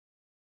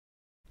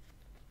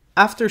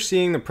After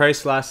seeing the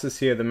price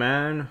elasticity of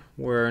demand,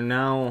 we're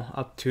now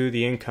up to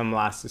the income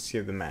elasticity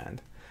of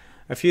demand.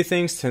 A few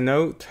things to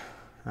note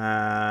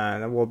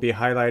that will be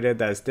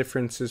highlighted as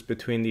differences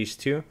between these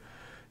two.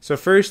 So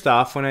first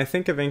off, when I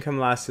think of income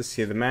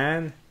elasticity of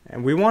demand,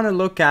 and we want to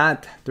look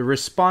at the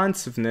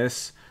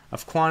responsiveness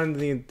of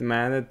quantity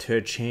demanded to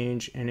a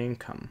change in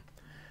income.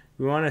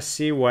 We want to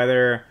see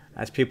whether,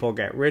 as people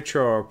get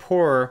richer or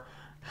poorer,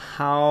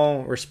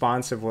 how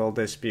responsive will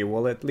this be?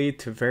 Will it lead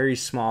to very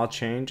small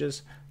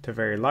changes, to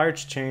very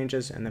large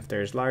changes? And if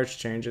there's large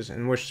changes,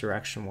 in which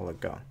direction will it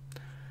go?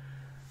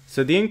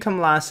 So the income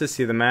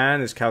elasticity of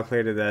demand is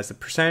calculated as the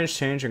percentage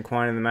change in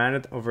quantity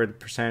demanded over the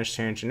percentage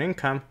change in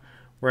income,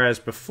 whereas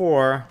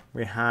before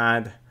we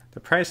had the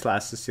price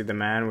elasticity of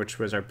demand, which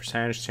was our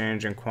percentage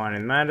change in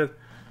quantity demanded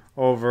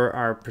over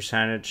our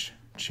percentage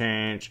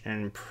change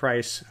in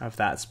price of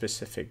that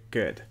specific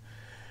good.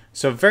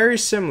 So very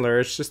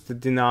similar, it's just the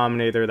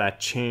denominator that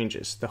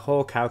changes. The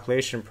whole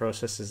calculation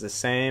process is the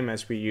same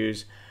as we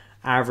use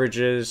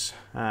averages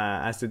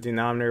as the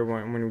denominator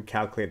when we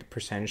calculate the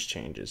percentage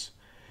changes.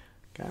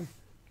 Okay.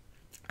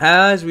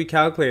 As we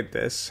calculate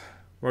this,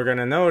 we're going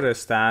to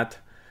notice that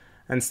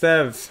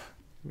instead of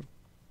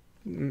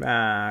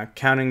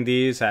counting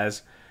these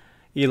as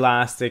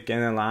elastic,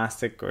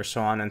 inelastic, or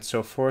so on and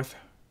so forth,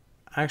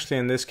 actually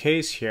in this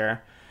case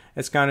here,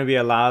 it's going to be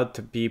allowed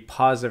to be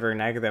positive or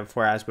negative,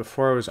 whereas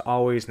before it was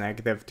always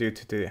negative due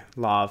to the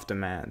law of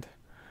demand.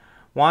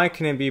 Why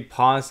can it be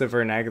positive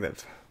or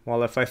negative?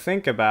 Well, if I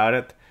think about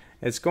it,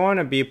 it's going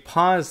to be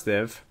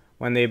positive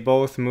when they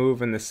both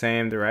move in the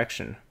same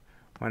direction.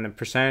 When the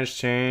percentage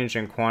change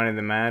in quantity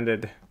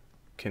demanded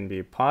can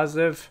be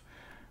positive,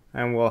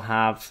 and we'll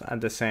have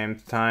at the same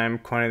time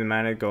quantity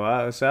demanded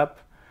goes up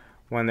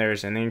when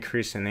there's an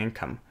increase in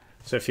income.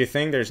 So if you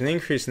think there's an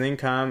increase in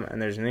income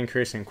and there's an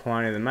increase in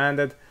quantity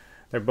demanded,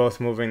 they're both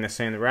moving in the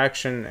same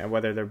direction, and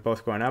whether they're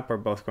both going up or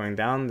both going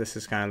down, this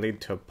is going to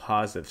lead to a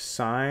positive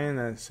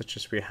sign, such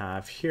as we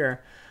have here.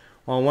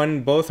 Well,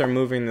 when both are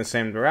moving in the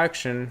same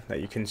direction, that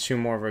you consume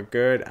more of a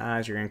good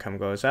as your income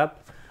goes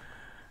up.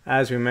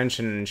 As we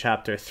mentioned in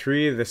chapter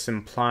 3, this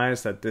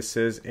implies that this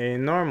is a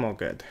normal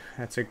good.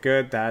 It's a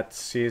good that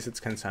sees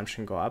its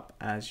consumption go up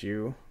as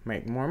you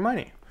make more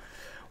money.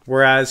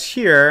 Whereas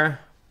here,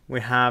 we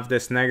have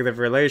this negative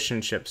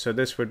relationship. So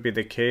this would be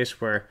the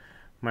case where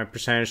my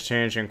percentage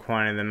change in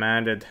quantity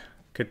demanded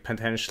could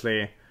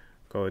potentially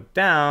go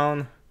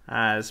down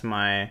as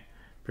my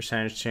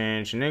percentage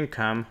change in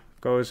income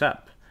goes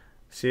up.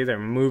 See, they're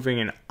moving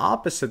in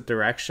opposite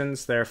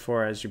directions.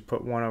 Therefore, as you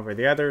put one over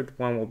the other,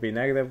 one will be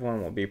negative,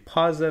 one will be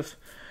positive.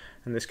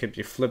 And this could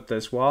be flipped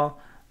as well,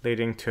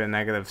 leading to a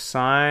negative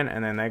sign.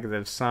 And a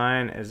negative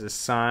sign is a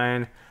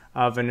sign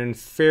of an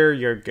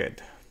inferior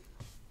good.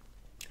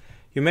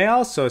 You may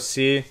also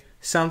see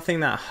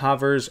something that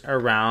hovers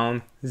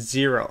around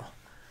 0.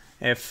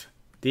 If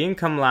the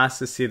income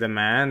elasticity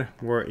demand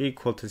were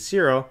equal to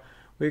 0,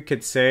 we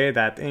could say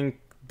that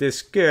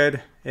this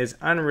good is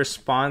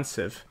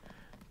unresponsive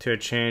to a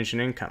change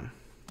in income.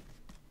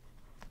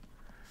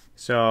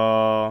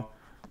 So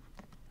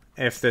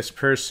if this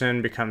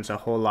person becomes a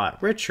whole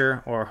lot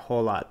richer or a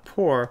whole lot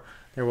poor,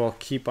 they will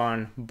keep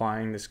on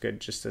buying this good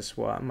just as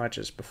much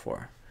as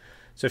before.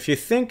 So if you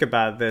think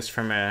about this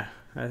from the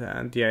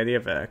idea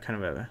of a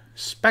kind of a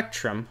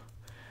spectrum,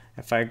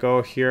 if I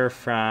go here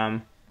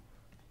from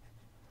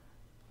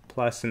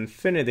plus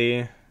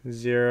infinity,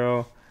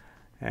 0,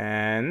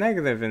 and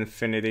negative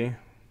infinity,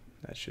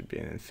 that should be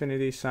an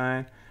infinity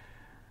sign,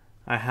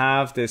 I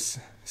have this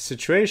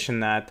situation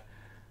that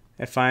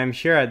if I'm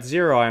here at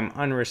 0, I'm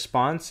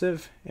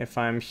unresponsive. If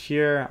I'm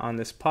here on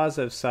this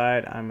positive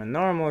side, I'm a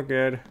normal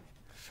good.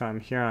 If I'm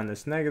here on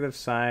this negative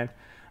side,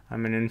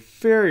 I'm an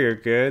inferior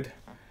good.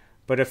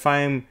 But if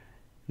I'm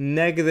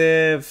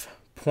negative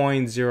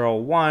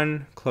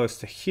 0.01 close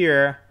to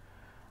here,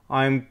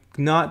 I'm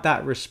not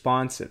that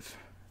responsive.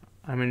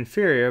 I'm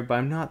inferior, but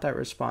I'm not that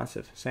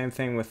responsive. Same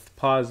thing with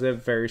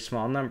positive, very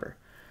small number.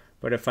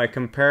 But if I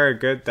compare a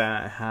good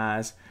that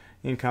has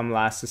income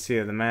elasticity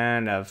of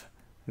demand of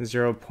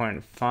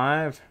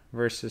 0.5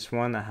 versus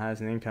one that has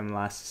an income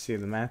elasticity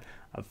of demand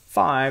of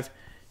 5,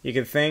 you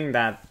can think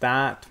that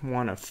that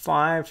one of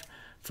 5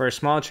 for a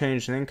small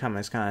change in income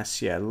is going to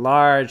see a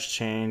large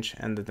change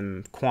in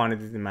the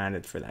quantity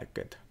demanded for that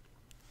good.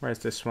 Whereas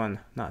this one,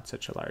 not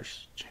such a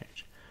large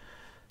change.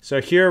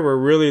 So here we're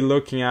really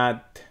looking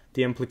at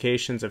the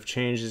implications of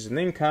changes in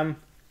income.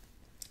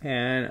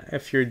 And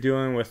if you're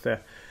dealing with the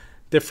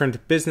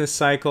different business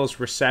cycles,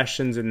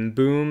 recessions, and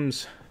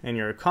booms in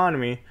your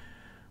economy,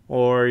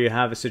 or you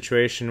have a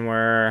situation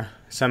where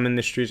some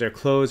industries are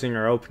closing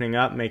or opening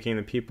up, making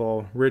the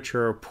people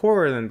richer or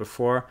poorer than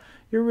before,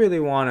 you really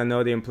want to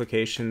know the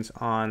implications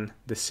on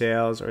the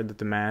sales or the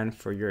demand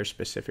for your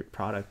specific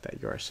product that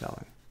you are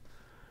selling.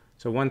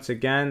 So once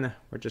again,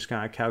 we're just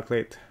going to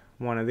calculate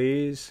one of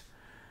these.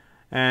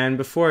 And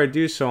before I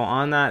do so,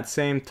 on that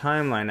same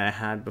timeline I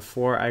had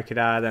before, I could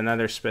add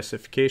another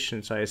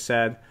specification. So I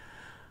said,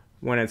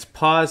 when it's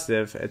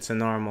positive, it's a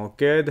normal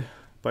good.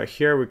 But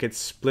here we could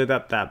split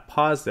up that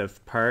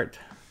positive part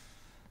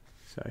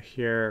So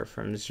here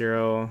from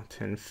 0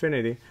 to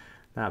infinity,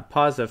 that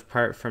positive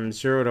part from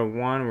 0 to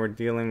 1, we're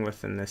dealing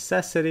with a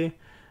necessity.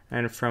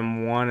 And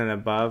from 1 and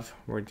above,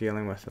 we're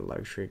dealing with a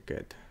luxury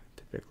good,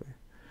 typically.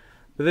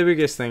 But the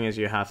biggest thing is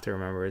you have to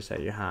remember is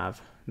that you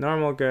have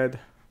normal good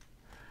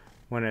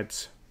when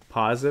it's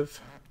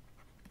positive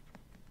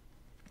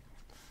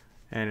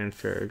and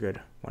inferior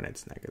good when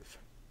it's negative.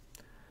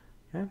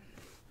 Okay?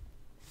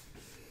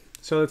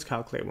 So let's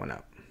calculate one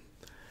out.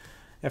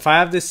 If I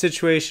have this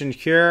situation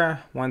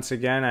here, once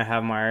again, I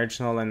have my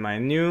original and my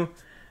new.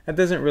 It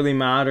doesn't really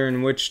matter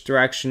in which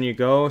direction you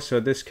go. So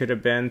this could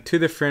have been two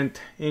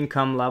different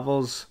income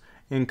levels,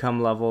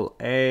 income level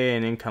A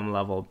and income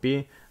level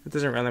B. It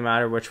doesn't really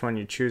matter which one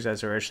you choose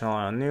as original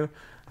or new,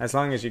 as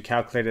long as you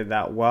calculated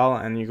that well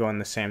and you go in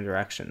the same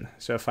direction.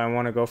 So if I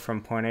want to go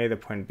from point A to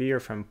point B or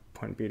from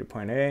point B to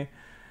point A,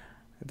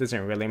 it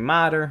doesn't really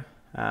matter.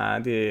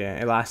 The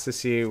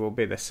elasticity will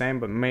be the same,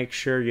 but make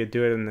sure you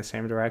do it in the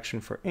same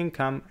direction for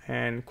income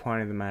and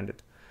quantity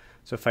demanded.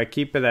 So if I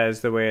keep it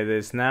as the way it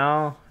is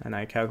now and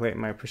I calculate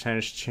my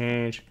percentage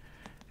change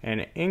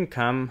in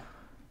income,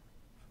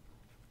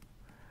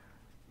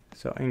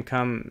 so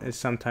income is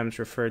sometimes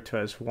referred to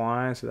as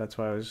Y, so that's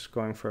why I was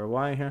going for a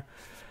Y here.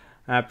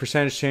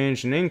 Percentage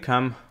change in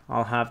income,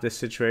 I'll have this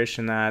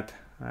situation that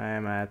I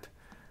am at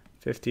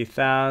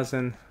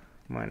 50,000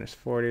 minus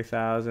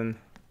 40,000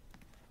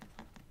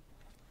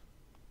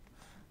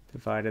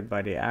 divided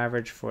by the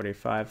average,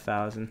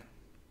 45,000.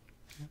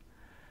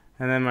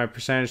 And then my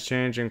percentage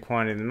change in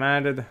quantity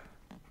demanded,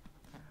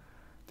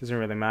 doesn't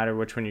really matter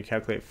which one you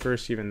calculate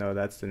first, even though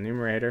that's the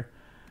numerator,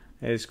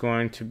 is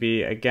going to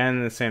be again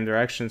in the same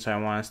direction. So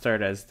I want to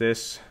start as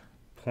this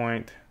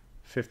point,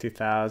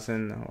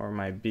 50,000, or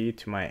my B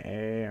to my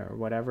A or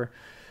whatever.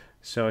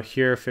 So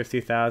here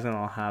 50,000,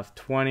 I'll have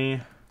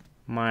 20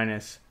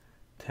 minus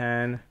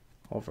 10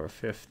 over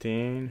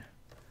 15.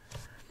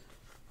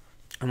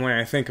 And when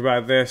I think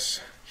about this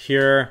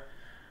here,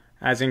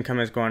 as income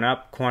is going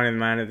up, quantity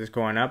demanded is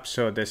going up,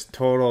 so this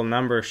total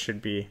number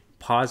should be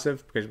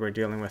positive because we're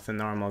dealing with a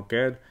normal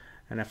good.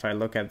 And if I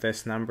look at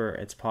this number,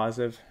 it's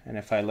positive. And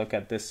if I look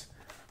at this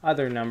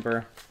other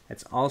number,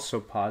 it's also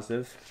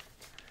positive.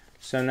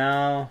 So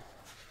now,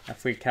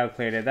 if we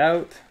calculate it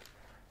out,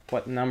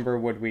 what number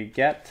would we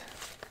get?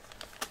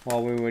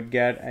 Well, we would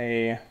get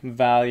a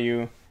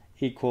value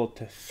equal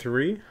to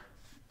 3.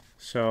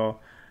 So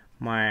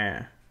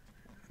my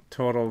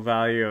total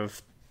value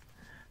of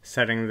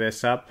setting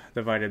this up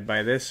divided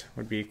by this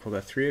would be equal to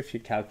 3 if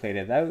you calculate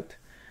it out.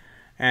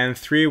 And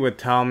 3 would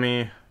tell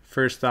me,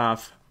 first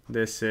off,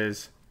 this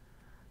is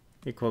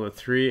equal to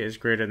 3 is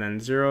greater than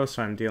 0,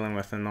 so I'm dealing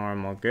with a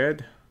normal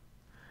good.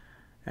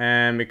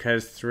 And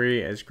because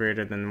 3 is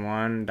greater than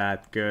 1,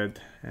 that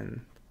good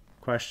in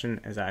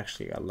question is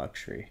actually a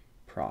luxury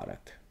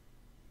product.